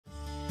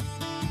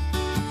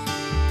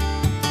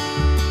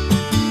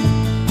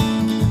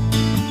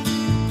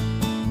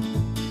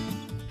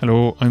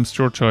Hello, I'm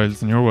Stuart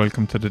Childs and you're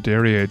welcome to the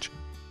Dairy Edge,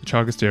 the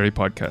Teagasc Dairy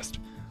podcast.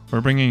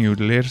 We're bringing you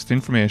the latest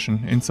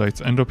information,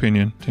 insights and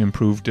opinion to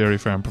improve dairy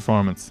farm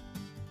performance.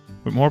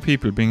 With more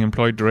people being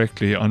employed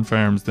directly on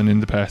farms than in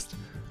the past,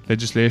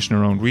 legislation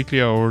around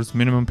weekly hours,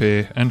 minimum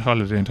pay and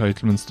holiday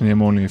entitlements, to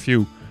name only a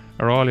few,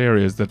 are all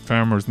areas that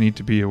farmers need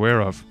to be aware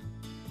of.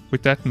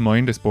 With that in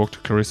mind, I spoke to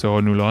Clarissa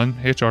O'Nuallain,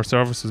 HR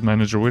Services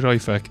Manager with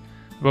IFAC,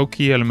 about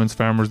key elements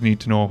farmers need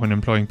to know when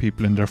employing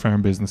people in their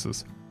farm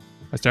businesses.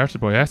 I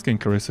started by asking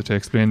Clarissa to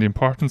explain the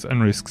importance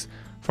and risks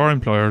for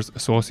employers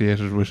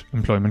associated with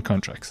employment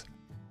contracts.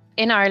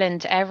 In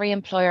Ireland, every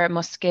employer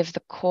must give the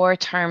core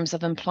terms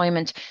of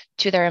employment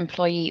to their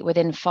employee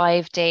within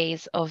 5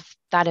 days of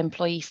that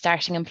employee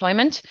starting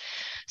employment.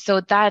 So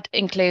that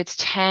includes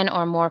 10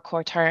 or more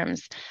core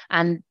terms,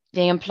 and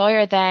the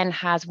employer then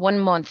has 1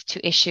 month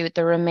to issue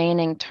the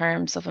remaining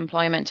terms of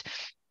employment.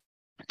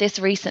 This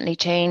recently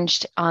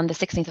changed on the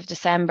 16th of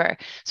December.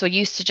 So it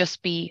used to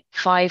just be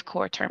 5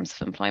 core terms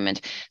of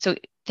employment. So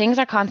things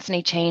are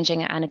constantly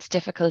changing and it's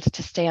difficult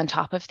to stay on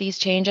top of these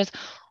changes.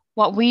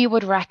 What we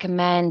would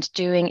recommend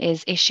doing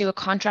is issue a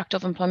contract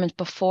of employment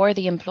before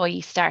the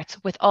employee starts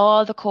with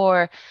all the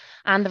core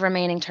and the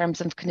remaining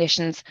terms and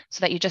conditions, so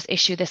that you just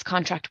issue this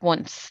contract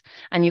once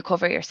and you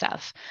cover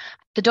yourself.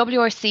 The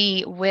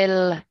WRC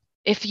will,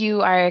 if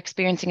you are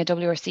experiencing a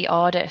WRC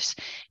audit,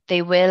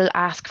 they will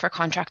ask for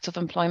contracts of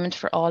employment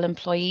for all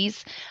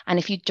employees. And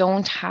if you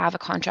don't have a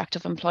contract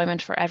of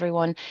employment for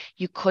everyone,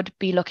 you could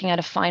be looking at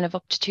a fine of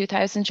up to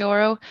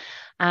 €2,000.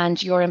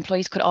 And your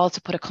employees could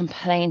also put a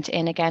complaint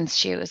in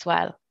against you as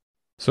well.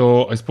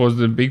 So I suppose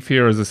the big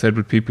fear, as I said,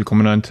 with people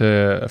coming onto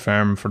a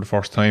farm for the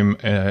first time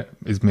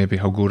is maybe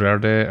how good are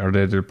they? Are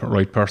they the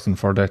right person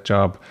for that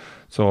job?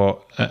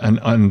 So,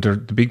 and the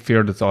big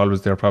fear that's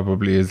always there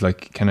probably is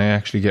like, can I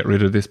actually get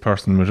rid of this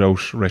person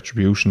without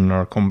retribution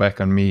or come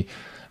back on me?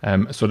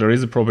 So there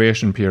is a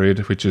probation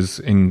period, which is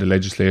in the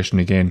legislation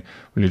again.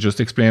 Will you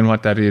just explain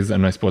what that is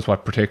and I suppose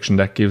what protection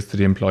that gives to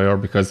the employer?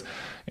 Because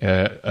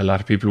a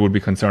lot of people would be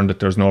concerned that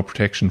there's no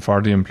protection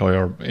for the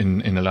employer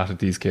in a lot of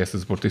these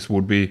cases, but this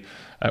would be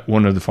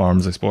one of the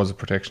forms, I suppose, of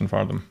protection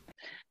for them.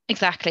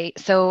 Exactly.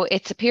 So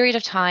it's a period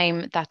of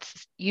time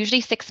that's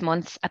usually 6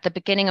 months at the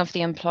beginning of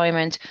the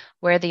employment,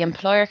 where the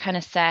employer can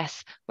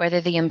assess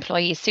whether the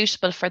employee is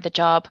suitable for the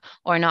job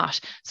or not.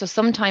 So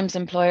sometimes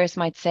employers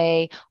might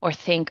say or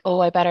think,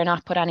 oh, I better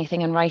not put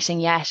anything in writing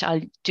yet.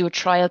 I'll do a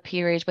trial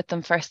period with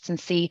them first and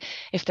see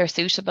if they're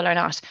suitable or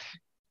not.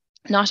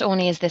 Not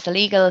only is this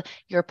illegal,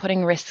 you're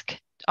putting risk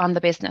on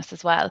the business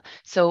as well.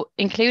 So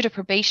include a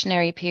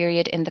probationary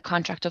period in the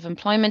contract of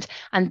employment,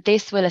 and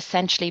this will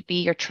essentially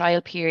be your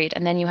trial period.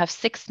 And then you have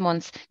 6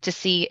 months to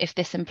see if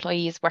this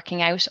employee is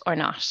working out or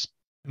not.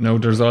 Now,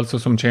 there's also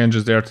some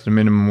changes there to the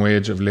minimum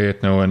wage of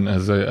late now, and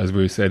as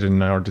we said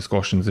in our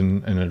discussions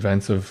in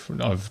advance of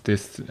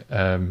this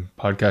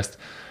podcast,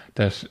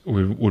 that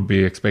we would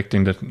be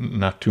expecting that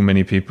not too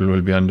many people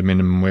will be on the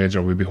minimum wage,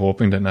 or we'll be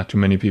hoping that not too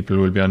many people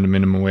will be on the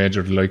minimum wage,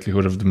 or the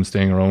likelihood of them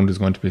staying around is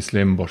going to be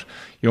slim. But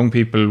young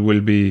people will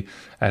be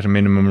at a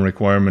minimum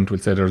requirement. We'll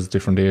say there's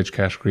different age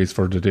categories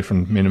for the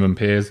different minimum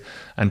pays,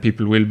 and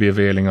people will be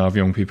availing of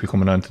young people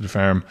coming onto the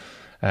farm.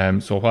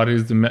 So what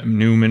is the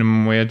new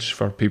minimum wage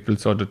for people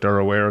so that they're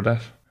aware of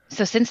that?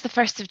 So since the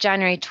 1st of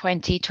January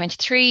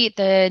 2023,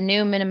 the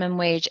new minimum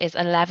wage is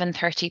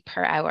 $11.30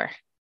 per hour.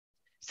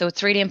 So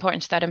it's really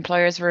important that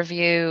employers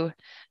review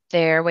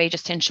their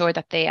wages to ensure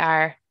that they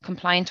are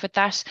compliant with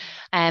that.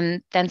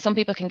 Then some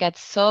people can get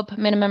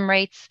sub-minimum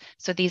rates.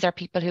 So these are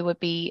people who would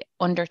be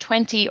under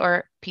 20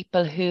 or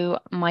people who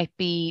might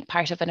be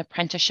part of an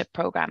apprenticeship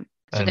program.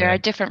 So there are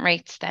different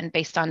rates then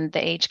based on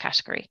the age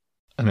category.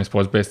 And I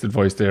suppose best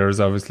advice there is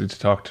obviously to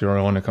talk to your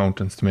own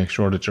accountants to make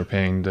sure that you're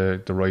paying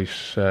the right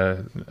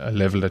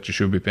level that you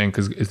should be paying.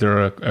 Because is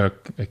there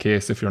a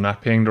case if you're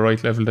not paying the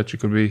right level that you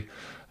could be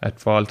at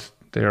fault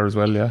there as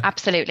well? Yeah,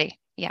 absolutely.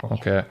 Yeah.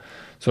 Okay.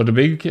 So the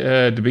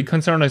big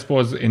concern, I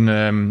suppose, in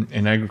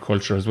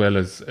agriculture as well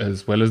as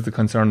the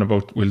concern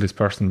about will this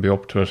person be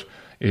up to it,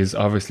 is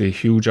obviously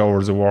huge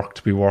hours of work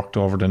to be worked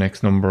over the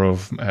next number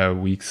of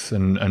weeks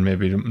and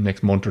maybe the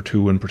next month or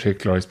two in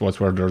particular, I suppose,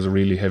 where there's a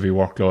really heavy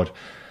workload.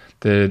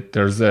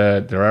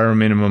 There are a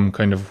minimum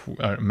kind of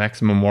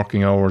maximum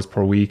working hours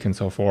per week and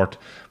so forth.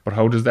 But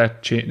how does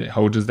that change?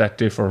 How does that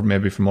differ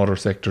maybe from other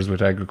sectors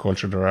with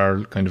agriculture? There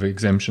are kind of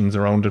exemptions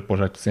around it, but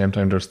at the same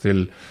time, there's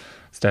still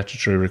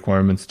statutory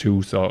requirements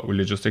too. So will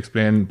you just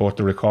explain both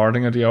the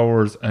recording of the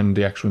hours and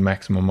the actual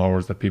maximum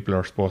hours that people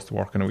are supposed to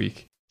work in a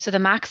week? So the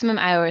maximum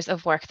hours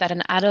of work that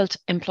an adult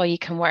employee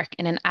can work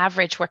in an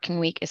average working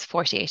week is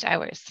 48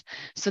 hours.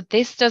 So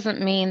this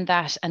doesn't mean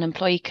that an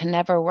employee can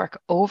never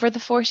work over the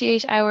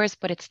 48 hours,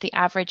 but it's the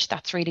average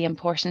that's really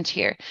important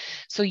here.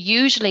 So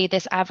usually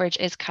this average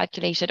is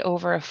calculated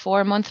over a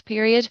 4-month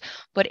period,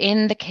 but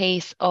in the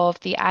case of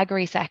the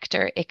agri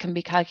sector, it can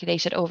be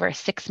calculated over a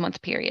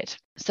 6-month period.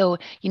 So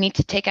you need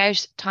to take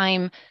out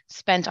time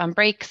spent on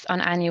breaks,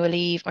 on annual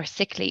leave or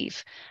sick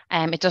leave.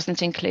 It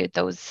doesn't include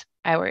those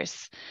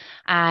hours.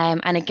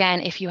 And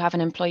again, if you have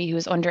an employee who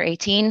is under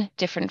 18,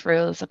 different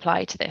rules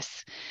apply to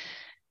this.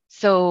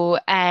 So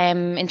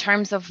in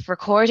terms of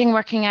recording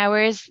working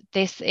hours,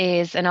 this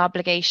is an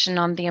obligation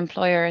on the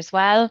employer as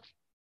well.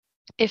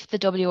 If the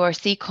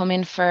WRC come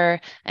in for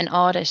an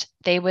audit,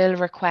 they will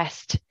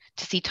request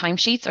to see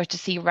timesheets or to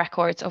see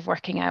records of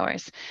working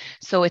hours.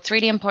 So it's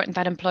really important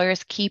that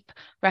employers keep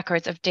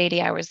records of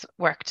daily hours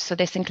worked. So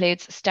this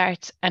includes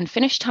start and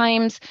finish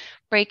times,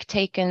 breaks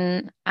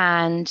taken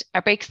and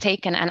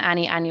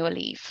any annual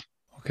leave.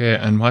 Okay,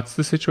 and what's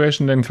the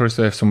situation then,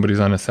 Clarissa, if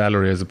somebody's on a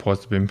salary as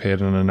opposed to being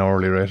paid on an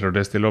hourly rate? Are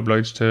they still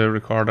obliged to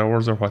record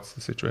hours, or what's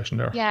the situation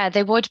there? Yeah,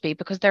 they would be,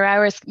 because their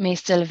hours may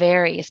still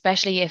vary,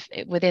 especially if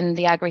within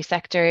the agri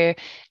sector,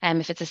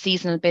 if it's a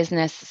seasonal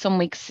business, some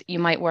weeks you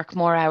might work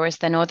more hours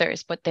than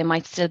others, but they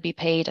might still be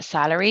paid a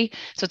salary.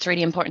 So it's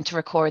really important to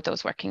record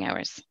those working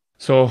hours.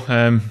 So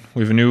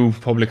we have a new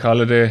public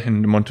holiday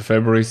in the month of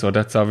February, so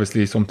that's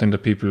obviously something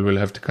that people will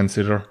have to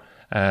consider.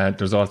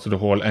 There's also the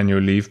whole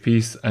annual leave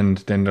piece, and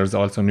then there's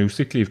also new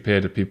sick leave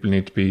pay that people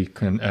need to be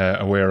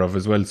aware of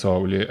as well. So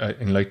will you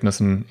enlighten us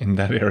in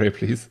that area,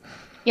 please?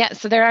 Yeah,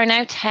 so there are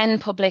now 10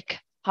 public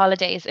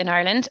holidays in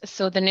Ireland.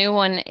 So the new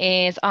one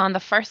is on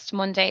the first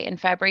Monday in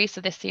February. So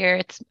this year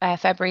it's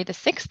February the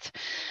 6th.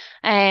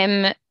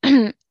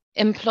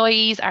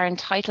 Employees are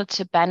entitled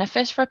to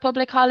benefit for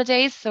public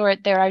holidays. So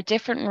there are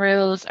different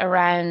rules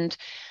around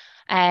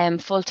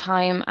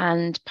full-time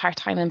and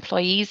part-time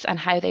employees and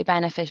how they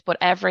benefit, but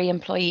every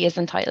employee is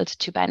entitled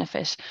to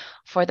benefit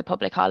for the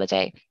public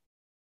holiday.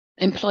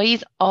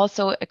 Employees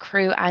also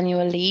accrue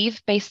annual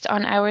leave based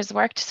on hours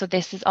worked, so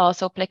this is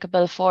also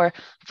applicable for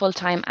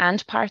full-time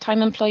and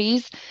part-time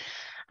employees.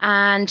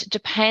 And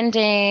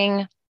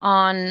depending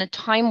on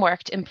time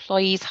worked,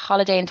 employees'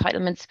 holiday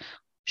entitlements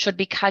should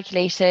be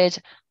calculated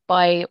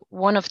by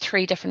one of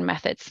three different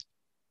methods.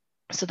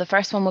 So the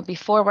first one would be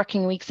 4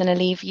 working weeks in a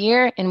leave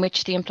year in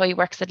which the employee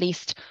works at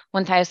least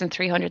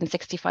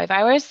 1,365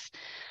 hours.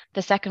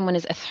 The second one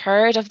is a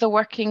third of the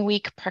working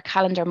week per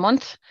calendar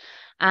month.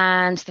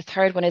 And the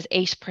third one is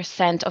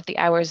 8% of the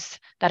hours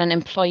that an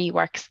employee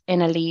works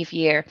in a leave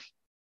year.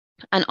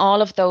 And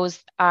all of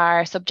those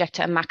are subject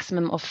to a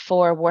maximum of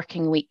 4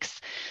 working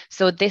weeks.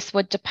 So this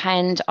would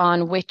depend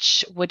on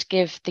which would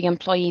give the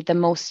employee the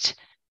most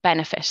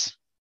benefit.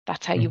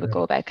 That's how you would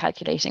go about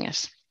calculating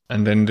it.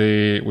 And then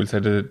we'll say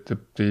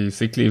the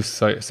sick leave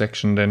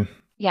section then.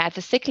 Yeah,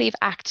 the Sick Leave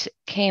Act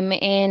came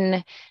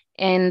in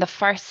the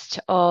 1st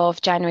of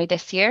January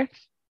this year.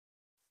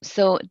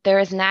 So there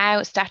is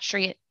now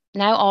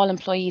all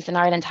employees in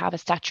Ireland have a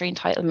statutory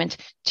entitlement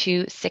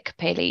to sick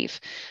pay leave.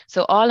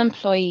 So all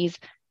employees,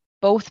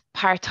 both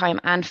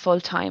part-time and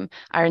full-time,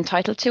 are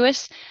entitled to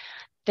it.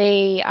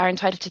 They are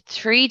entitled to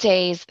 3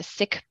 days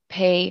sick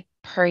pay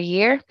per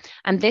year,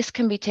 and this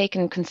can be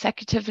taken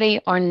consecutively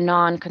or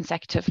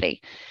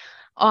non-consecutively.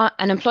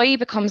 An employee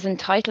becomes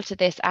entitled to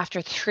this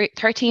after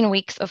 13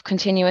 weeks of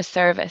continuous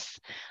service,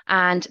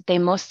 and they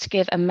must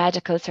give a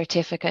medical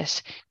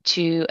certificate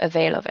to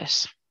avail of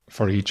it.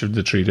 For each of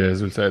the 3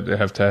 days, we'll say they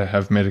have to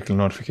have medical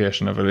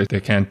notification of it. They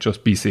can't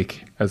just be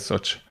sick as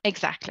such.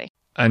 Exactly.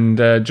 And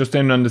just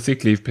then on the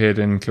sick leave pay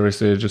then,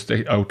 Clarissa, just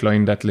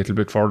outline that a little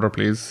bit further,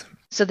 please.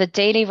 So the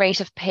daily rate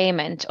of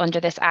payment under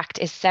this Act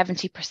is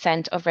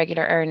 70% of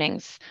regular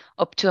earnings,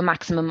 up to a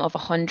maximum of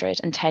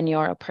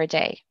 €110 per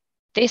day.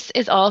 This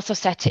is also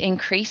set to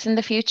increase in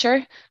the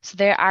future. So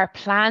there are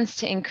plans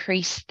to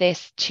increase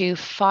this to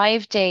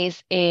 5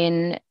 days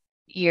in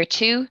year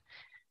 2,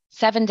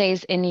 7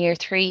 days in year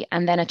 3,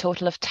 and then a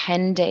total of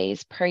 10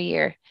 days per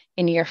year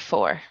in year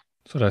 4.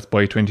 So that's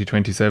by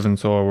 2027.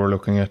 So we're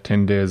looking at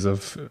 10 days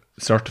of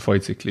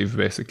certified sick leave,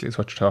 basically, is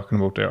what you're talking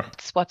about there.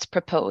 That's what's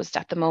proposed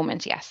at the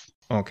moment, yes.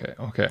 Okay.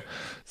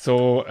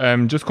 So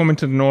just coming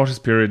to the notice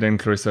period then,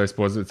 Clarissa, I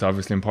suppose it's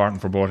obviously important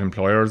for both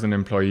employers and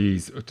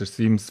employees. There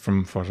seems,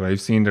 from what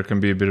I've seen, there can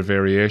be a bit of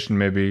variation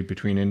maybe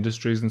between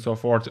industries and so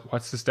forth.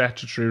 What's the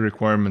statutory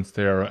requirements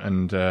there,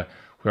 and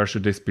where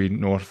should this be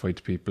notified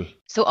to people?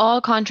 So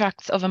all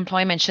contracts of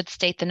employment should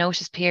state the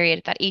notice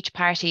period that each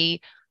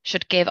party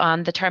should give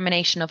on the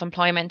termination of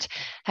employment.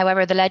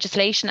 However, the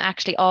legislation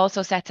actually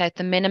also sets out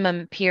the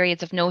minimum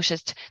periods of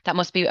notice that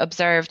must be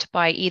observed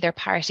by either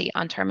party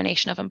on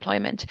termination of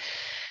employment.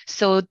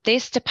 So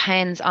this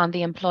depends on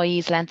the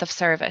employee's length of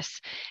service.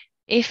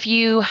 If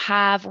you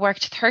have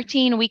worked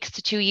 13 weeks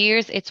to 2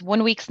 years, it's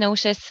 1 week's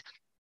notice.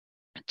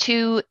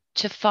 2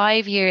 to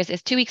 5 years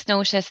is 2 weeks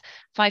notice.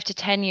 5 to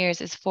 10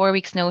 years is 4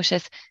 weeks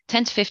notice.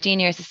 10 to 15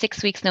 years is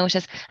 6 weeks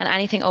notice. And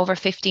anything over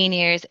 15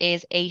 years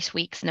is 8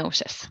 weeks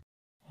notice.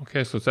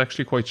 Okay, so it's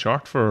actually quite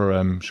short for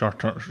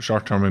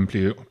short-term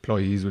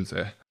employees, we'll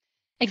say.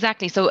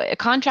 Exactly. So a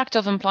contract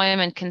of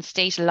employment can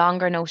state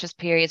longer notice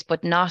periods,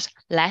 but not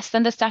less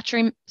than the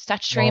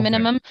statutory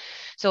minimum.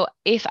 So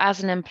if,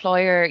 as an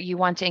employer, you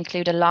want to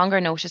include a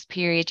longer notice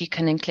period, you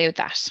can include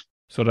that.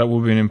 So that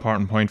would be an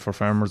important point for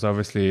farmers,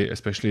 obviously,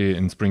 especially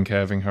in spring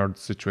calving herd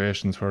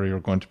situations where you're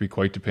going to be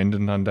quite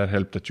dependent on that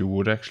help, that you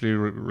would actually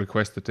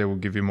request that they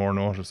would give you more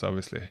notice,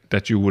 obviously,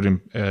 that you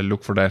would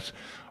look for that.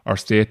 or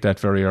state that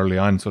very early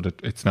on, so that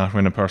it's not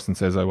when a person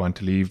says I want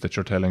to leave that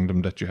you're telling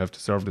them that you have to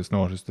serve this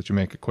notice, that you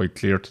make it quite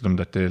clear to them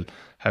that they'll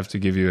have to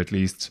give you at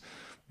least,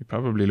 you're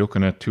probably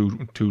looking at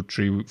 2,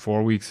 3,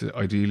 4 weeks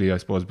ideally, I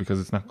suppose, because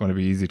it's not going to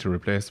be easy to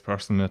replace the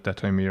person at that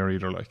time of year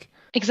either. Like,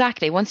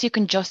 Exactly. Once you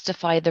can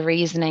justify the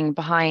reasoning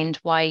behind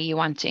why you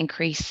want to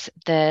increase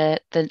the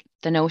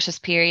notice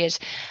period,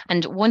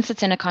 and once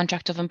it's in a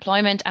contract of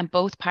employment and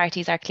both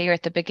parties are clear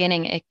at the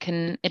beginning,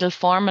 it'll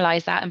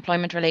formalize that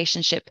employment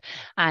relationship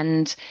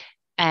and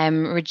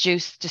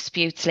reduce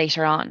disputes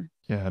later on.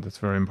 yeah, that's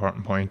a very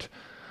important point.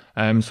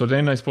 So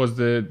then I suppose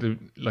the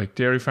like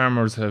dairy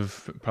farmers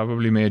have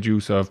probably made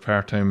use of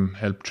part-time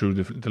help through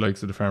the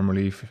likes of the Farm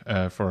Relief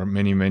for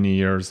many, many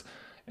years.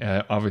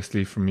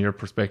 Obviously, from your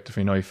perspective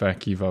in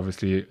IFAC,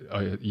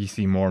 you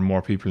see more and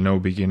more people now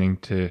beginning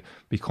to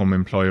become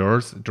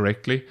employers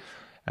directly.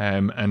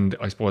 And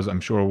I suppose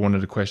I'm sure one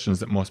of the questions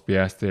that must be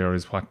asked there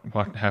is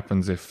what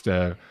happens if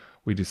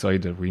we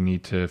decide that we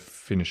need to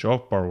finish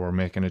up or we're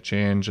making a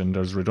change and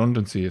there's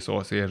redundancy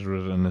associated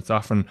with it. And it's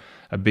often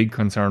a big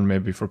concern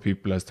maybe for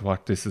people as to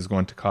what this is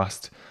going to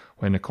cost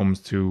when it comes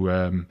to,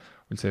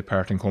 we'll say,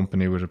 parting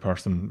company with a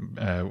person,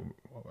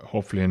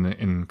 hopefully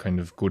in kind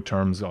of good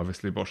terms,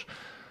 obviously. But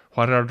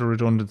what are the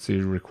redundancy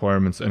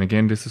requirements? And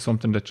again, this is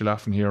something that you'll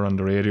often hear on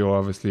the radio,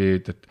 obviously,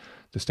 that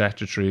the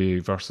statutory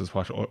versus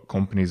what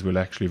companies will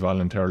actually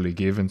voluntarily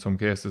give in some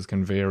cases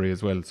can vary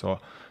as well. So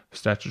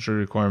statutory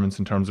requirements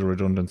in terms of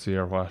redundancy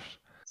are what?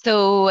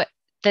 So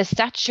the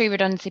statutory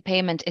redundancy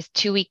payment is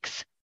 2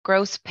 weeks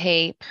gross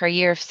pay per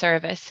year of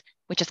service,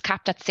 which is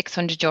capped at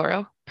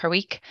 €600 per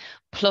week,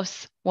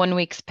 plus 1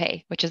 week's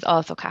pay, which is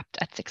also capped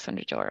at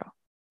 €600.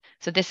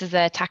 So this is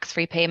a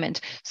tax-free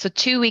payment. So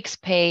 2 weeks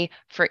pay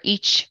for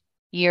each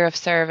year of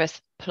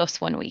service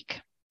plus 1 week.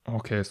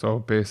 Okay, so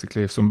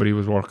basically if somebody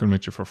was working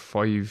with you for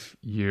 5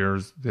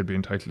 years, they'd be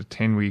entitled to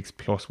 10 weeks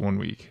plus 1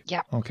 week.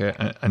 Yeah. Okay,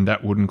 and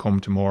that wouldn't come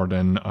to more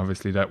than,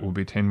 obviously that would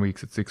be 10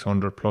 weeks at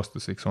 600 plus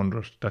the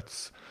 600.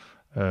 That's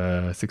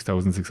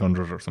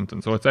 6,600 or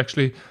something. So it's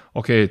actually,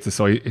 okay, it's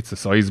a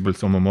sizable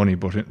sum of money,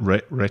 but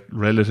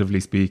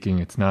relatively speaking,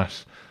 it's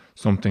not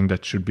something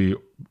that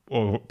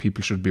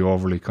people should be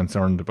overly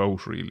concerned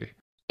about, really.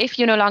 If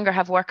you no longer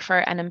have work for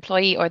an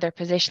employee or their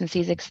position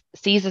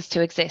ceases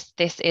to exist,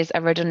 this is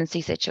a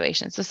redundancy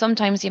situation. So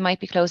sometimes you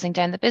might be closing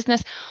down the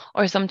business,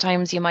 or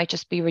sometimes you might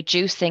just be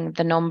reducing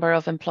the number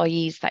of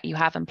employees that you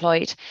have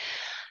employed.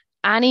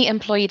 Any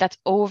employee that's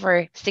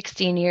over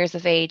 16 years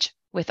of age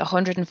with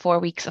 104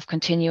 weeks of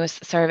continuous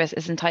service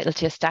is entitled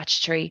to a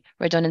statutory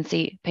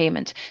redundancy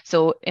payment.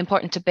 So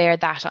important to bear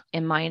that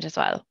in mind as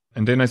well.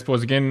 And then I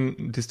suppose,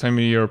 again, this time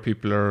of year,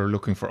 people are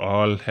looking for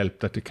all help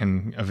that they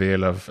can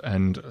avail of.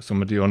 And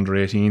some of the under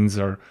 18s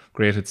are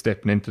great at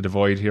stepping into the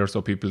void here.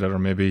 So people that are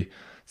maybe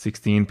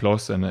 16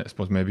 plus, and I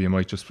suppose maybe you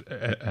might just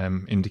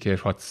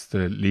indicate what's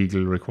the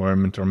legal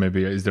requirement, or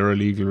maybe is there a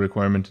legal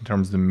requirement in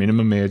terms of the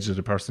minimum age that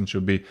a person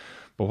should be.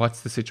 But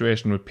what's the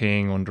situation with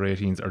paying under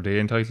 18s? Are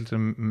they entitled to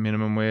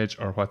minimum wage,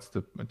 or what's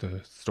the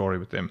story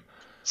with them?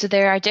 So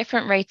there are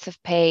different rates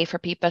of pay for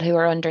people who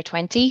are under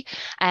 20.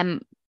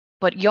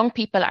 But young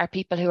people are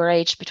people who are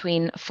aged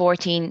between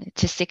 14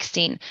 to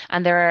 16.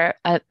 And there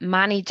are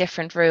many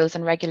different rules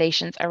and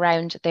regulations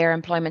around their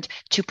employment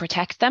to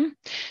protect them.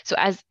 So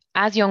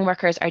as young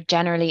workers are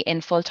generally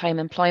in full-time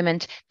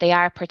employment, they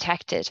are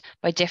protected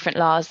by different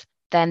laws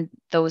than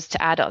those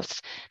to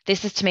adults.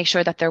 This is to make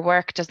sure that their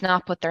work does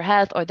not put their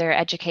health or their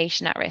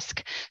education at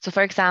risk. So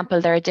for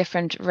example, there are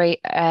different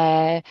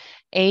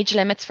age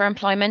limits for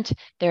employment.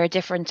 There are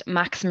different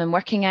maximum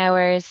working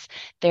hours.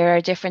 There are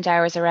different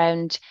hours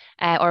around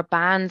or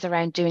bans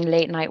around doing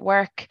late night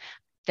work.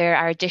 There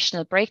are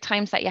additional break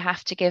times that you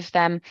have to give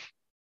them.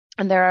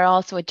 And there are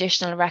also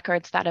additional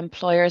records that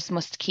employers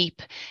must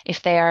keep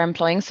if they are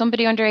employing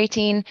somebody under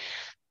 18.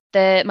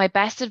 My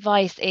best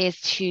advice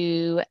is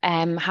to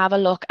have a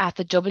look at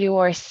the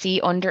WRC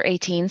under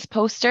 18s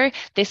poster.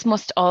 This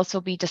must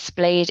also be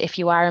displayed if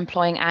you are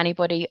employing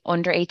anybody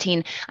under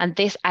 18, and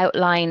this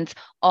outlines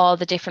all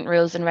the different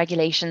rules and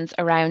regulations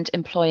around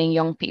employing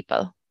young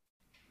people.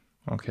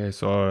 Okay,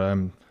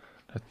 so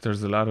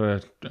there's a lot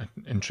of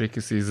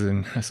intricacies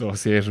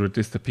associated with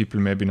this that people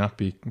maybe not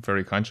be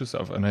very conscious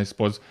of. And I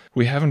suppose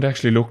we haven't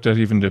actually looked at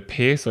even the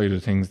pay side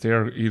of things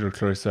there either,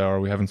 Clarissa,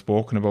 or we haven't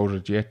spoken about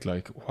it yet.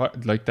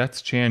 Like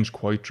that's changed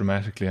quite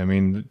dramatically. I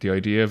mean, the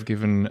idea of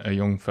giving a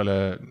young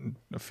fella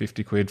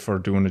 50 quid for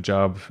doing a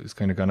job is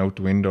kind of gone out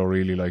the window,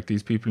 really. Like,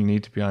 these people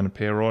need to be on a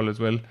payroll as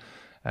well.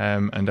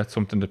 And that's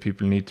something that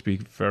people need to be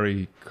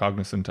very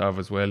cognizant of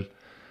as well.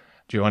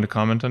 Do you want to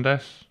comment on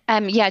that?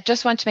 Yeah,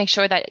 just want to make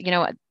sure that,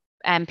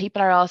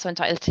 people are also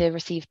entitled to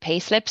receive pay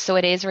slips. So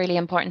it is really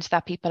important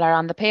that people are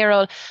on the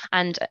payroll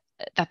and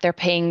that they're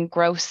paying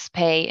gross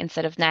pay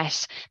instead of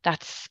net.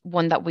 That's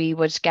one that we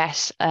would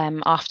get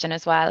often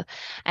as well.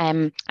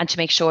 And to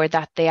make sure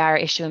that they are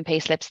issuing pay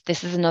slips.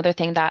 This is another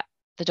thing that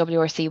the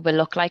WRC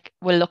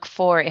will look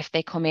for if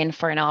they come in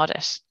for an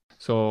audit.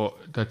 So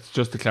that's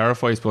just to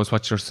clarify, I suppose,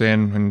 what you're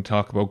saying when you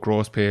talk about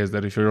gross pay is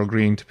that if you're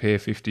agreeing to pay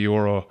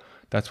 €50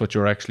 that's what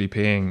you're actually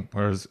paying.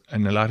 Whereas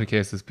in a lot of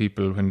cases,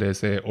 people, when they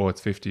say, oh,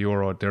 it's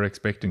 €50, they're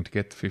expecting to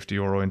get the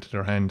 €50 into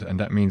their hand. And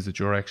that means that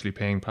you're actually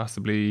paying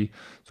possibly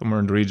somewhere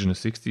in the region of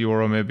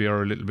 €60 maybe,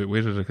 or a little bit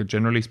with it. Like,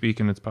 generally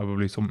speaking, it's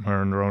probably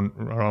somewhere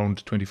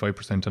around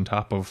 25% on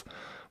top of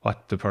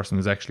what the person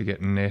is actually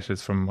getting net,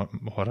 is from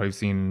what I've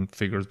seen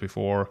figures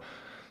before.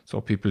 So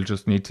people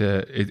just need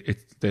to,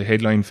 the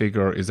headline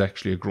figure is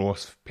actually a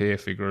gross pay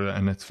figure,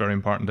 and it's very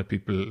important that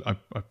people,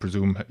 I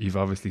presume you've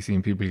obviously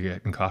seen people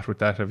getting caught with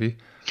that, have you?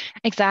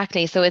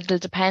 Exactly. So it'll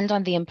depend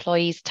on the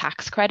employee's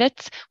tax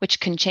credits, which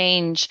can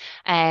change.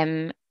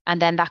 And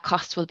then that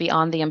cost will be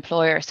on the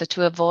employer. So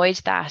to avoid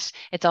that,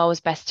 it's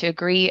always best to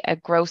agree a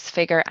gross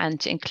figure and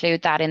to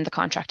include that in the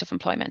contract of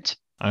employment.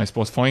 And I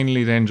suppose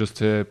finally then, just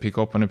to pick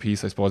up on a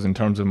piece, I suppose in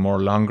terms of more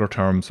longer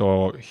term,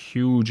 so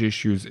huge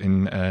issues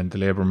in the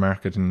labour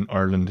market in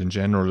Ireland in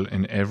general,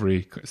 in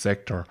every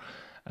sector,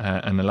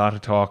 and a lot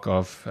of talk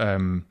of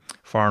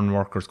foreign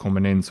workers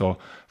coming in. So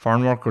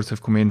foreign workers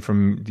have come in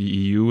from the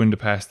EU in the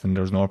past, and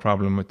there's no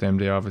problem with them.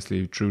 They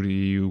obviously, through the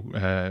EU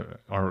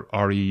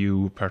or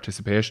EU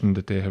participation,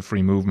 that they have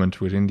free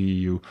movement within the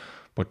EU.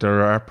 But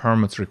there are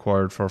permits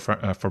required for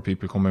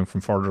people coming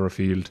from further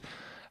afield.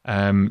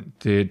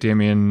 The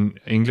Damien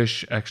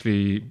English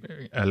actually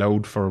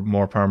allowed for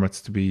more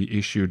permits to be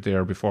issued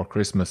there before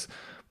Christmas,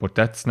 but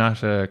that's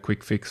not a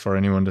quick fix for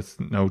anyone that's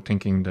now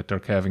thinking that they're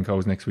calving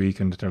cows next week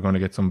and that they're going to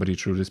get somebody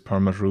through this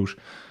permit route.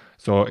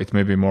 So it's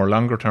maybe a more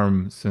longer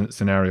term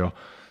scenario.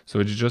 So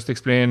would you just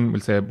explain, we'll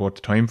say, about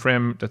the time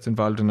frame that's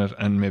involved in it,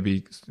 and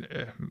maybe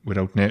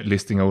without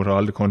listing out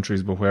all the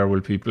countries, but where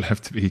will people have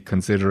to be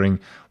considering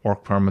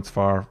work permits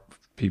for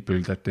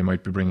people that they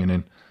might be bringing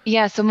in?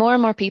 Yeah, so more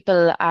and more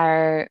people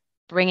are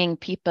bringing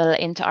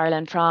into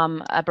Ireland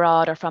from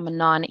abroad or from a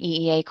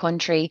non-EEA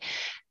country.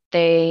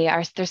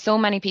 There's so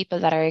many people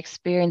that are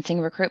experiencing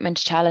recruitment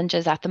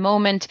challenges at the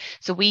moment.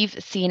 So we've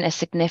seen a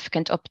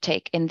significant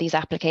uptake in these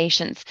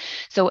applications.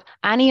 So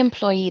any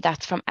employee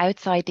that's from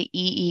outside the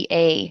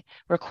EEA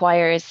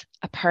requires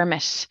a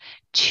permit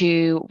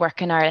to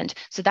work in Ireland.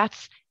 So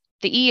that's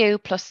the EU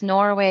plus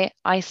Norway,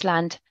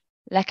 Iceland,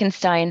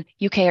 Liechtenstein,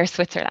 UK, or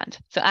Switzerland.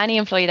 So any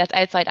employee that's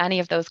outside any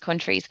of those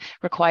countries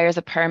requires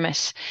a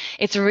permit.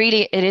 It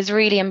is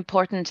really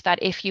important that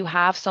if you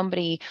have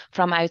somebody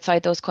from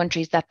outside those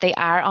countries, that they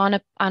are on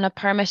a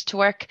permit to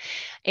work.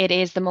 It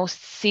is the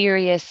most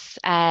serious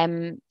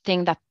thing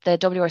that the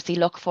WRC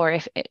look for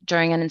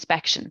during an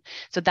inspection.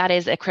 So that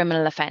is a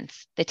criminal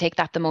offence. They take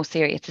that the most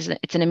serious.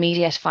 It's an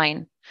immediate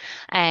fine.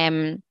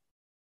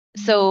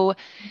 So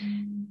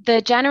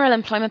the general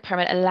employment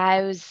permit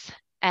allows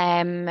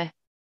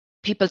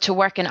people to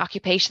work in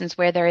occupations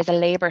where there is a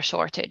labour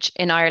shortage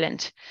in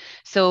Ireland.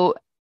 So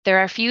there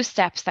are a few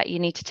steps that you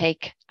need to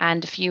take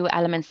and a few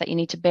elements that you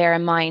need to bear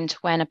in mind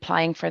when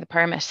applying for the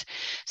permit.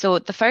 So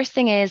the first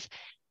thing is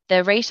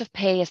the rate of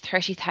pay is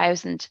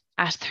 30,000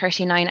 at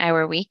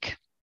 39-hour week.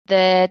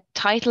 The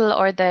title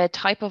or the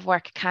type of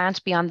work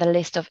can't be on the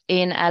list of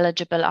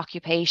ineligible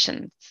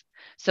occupations.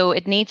 So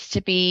it needs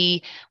to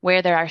be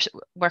where there are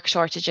work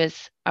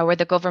shortages or where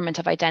the government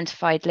have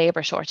identified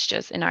labour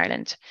shortages in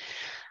Ireland.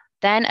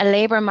 Then a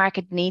labour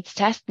market needs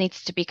test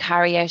needs to be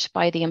carried out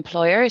by the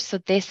employer. So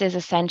this is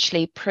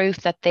essentially proof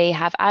that they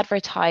have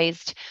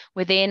advertised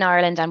within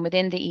Ireland and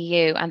within the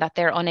EU and that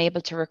they're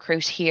unable to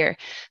recruit here.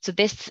 So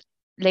this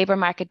labour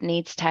market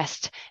needs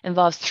test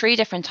involves 3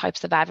 different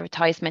types of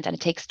advertisement, and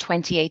it takes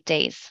 28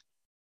 days.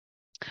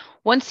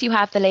 Once you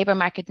have the labour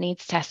market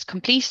needs test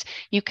complete,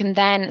 you can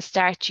then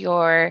start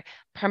your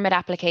permit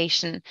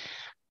application.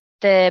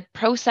 The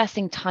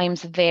processing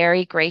times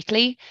vary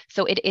greatly,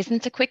 so it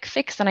isn't a quick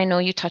fix, and I know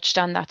you touched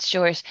on that,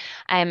 Stuart.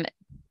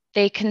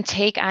 They can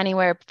take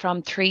anywhere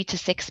from 3 to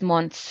 6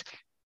 months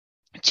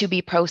to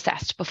be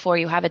processed before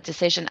you have a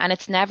decision, and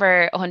it's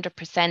never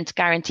 100%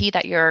 guaranteed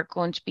that you're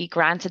going to be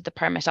granted the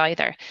permit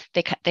either.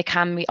 They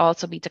can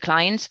also be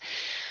declined.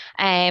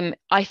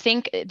 I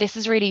think this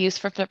is really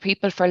useful for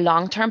people for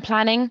long-term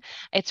planning.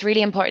 It's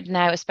really important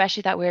now,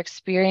 especially that we're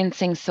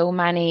experiencing so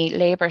many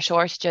labour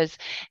shortages,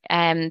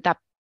 that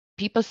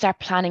people start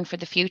planning for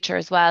the future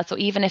as well. So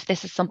even if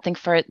this is something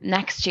for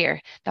next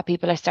year, that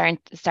people are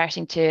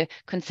starting to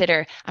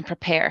consider and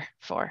prepare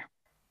for.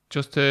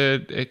 Just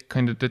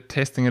kind of the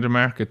testing of the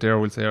market there,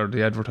 we'll say, or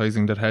the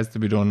advertising that has to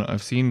be done.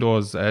 I've seen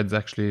those ads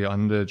actually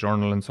on the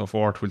journal and so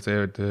forth. We'll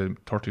say the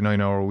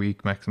 39-hour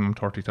week, maximum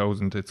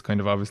 30,000. It's kind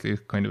of obviously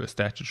kind of a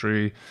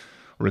statutory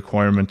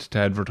requirement to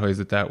advertise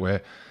it that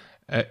way.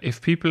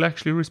 If people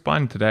actually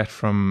respond to that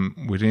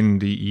from within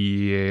the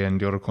EEA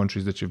and the other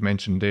countries that you've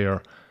mentioned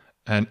there,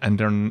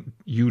 and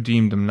you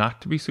deem them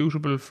not to be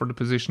suitable for the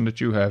position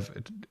that you have,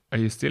 are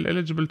you still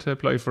eligible to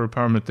apply for a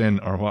permit then,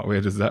 or what way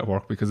does that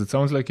work? Because it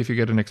sounds like if you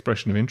get an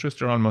expression of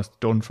interest, you're almost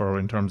done for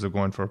in terms of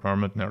going for a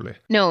permit nearly.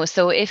 No,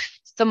 so if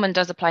someone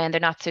does apply and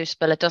they're not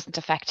suitable, it doesn't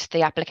affect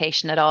the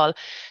application at all.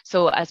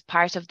 So as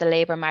part of the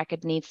labour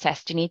market needs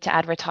test, you need to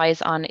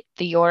advertise on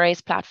the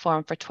EURES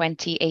platform for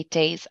 28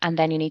 days, and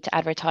then you need to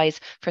advertise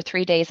for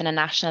 3 days in a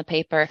national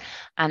paper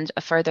and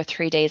a further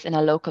 3 days in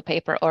a local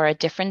paper or a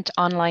different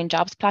online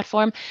jobs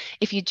platform.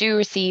 If you do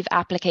receive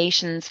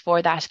applications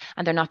for that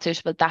and they're not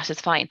suitable, that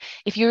is fine.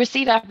 If you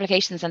receive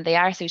applications and they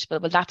are suitable,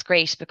 well, that's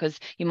great, because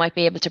you might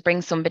be able to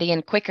bring somebody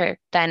in quicker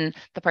than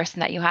the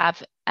person that you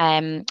have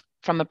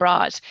from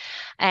abroad.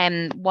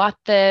 What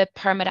the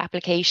permit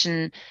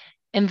application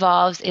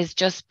involves is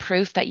just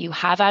proof that you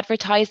have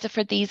advertised it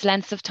for these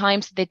lengths of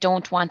time. So they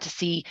don't want to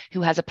see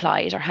who has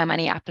applied or how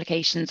many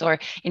applications or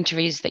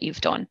interviews that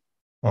you've done.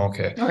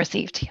 Okay. Or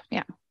received.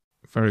 Yeah.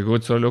 Very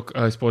good. So look,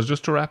 I suppose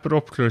just to wrap it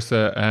up,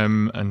 Clarissa,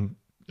 and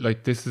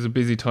like this is a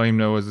busy time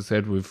now, as I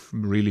said, we've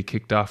really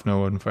kicked off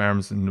now on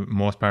farms in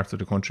most parts of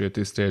the country at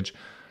this stage.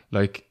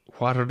 Like,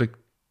 what are the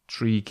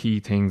 3 key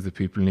things that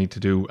people need to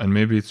do? And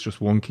maybe it's just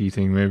one key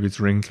thing, maybe it's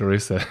ring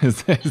Clarissa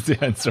is the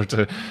answer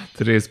to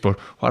this, but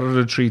what are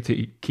the 3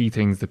 key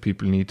things that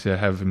people need to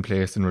have in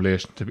place in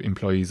relation to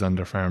employees on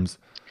their farms?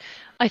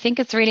 I think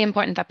it's really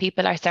important that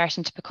people are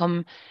starting to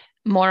become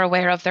more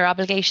aware of their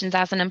obligations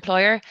as an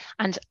employer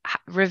and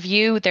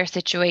review their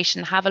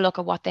situation, have a look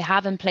at what they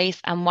have in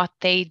place and what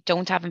they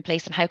don't have in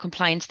place and how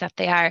compliant that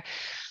they are.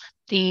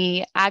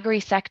 The agri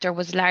sector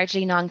was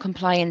largely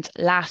non-compliant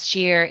last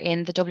year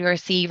in the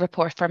WRC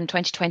report from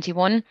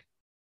 2021.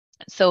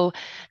 So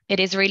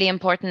it is really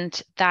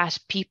important that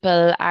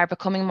people are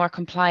becoming more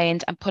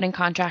compliant and putting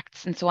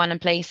contracts and so on in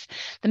place.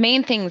 The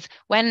main things,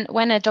 when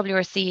a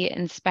WRC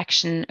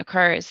inspection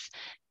occurs,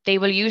 they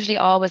will usually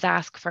always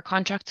ask for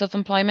contracts of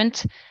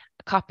employment,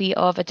 a copy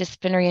of a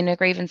disciplinary and a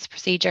grievance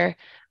procedure,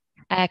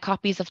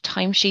 copies of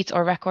timesheets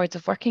or records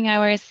of working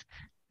hours,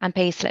 and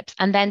pay slips.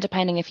 And then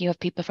depending if you have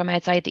people from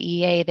outside the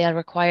EEA, they'll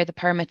require the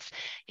permits.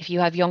 If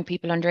you have young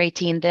people under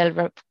 18, they'll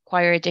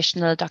require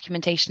additional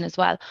documentation as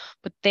well.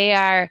 But they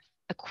are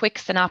a quick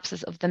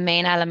synopsis of the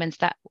main elements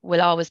that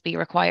will always be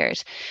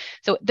required.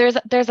 So there's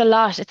a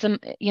lot.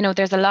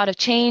 There's a lot of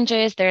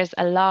changes. There's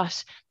a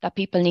lot that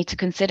people need to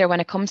consider when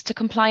it comes to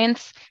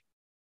compliance.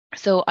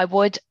 So I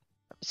would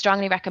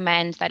strongly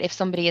recommend that if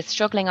somebody is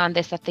struggling on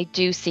this, that they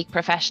do seek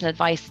professional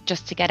advice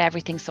just to get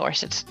everything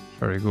sorted.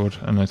 Very good.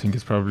 And I think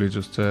it's probably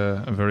just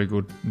a very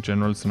good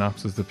general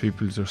synopsis that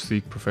people just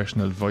seek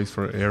professional advice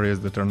for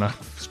areas that they're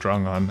not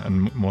strong on,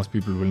 and most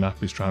people will not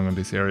be strong on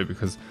this area,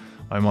 because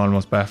I'm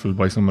almost baffled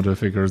by some of the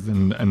figures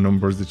and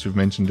numbers that you've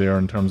mentioned there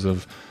in terms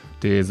of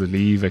days of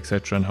leave,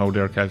 etc., and how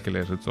they're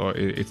calculated. So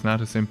it's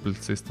not a simple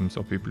system,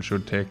 so people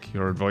should take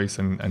your advice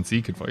and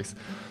seek advice.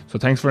 So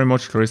thanks very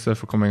much, Clarissa,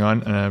 for coming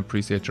on, and I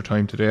appreciate your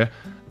time today.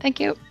 Thank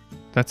you.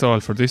 That's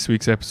all for this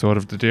week's episode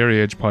of the Dairy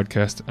Edge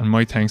podcast, and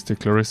my thanks to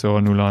Clarissa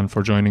O'Nuallain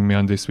for joining me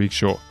on this week's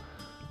show.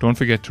 Don't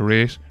forget to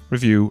rate,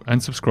 review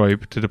and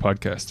subscribe to the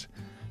podcast.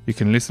 You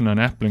can listen on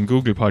Apple and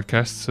Google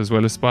Podcasts as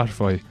well as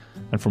Spotify,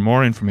 and for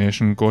more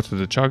information go to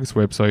the Teagasc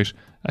website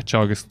at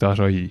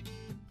teagasc.ie.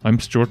 I'm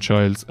Stuart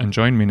Childs, and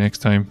join me next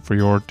time for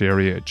your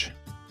Dairy Edge.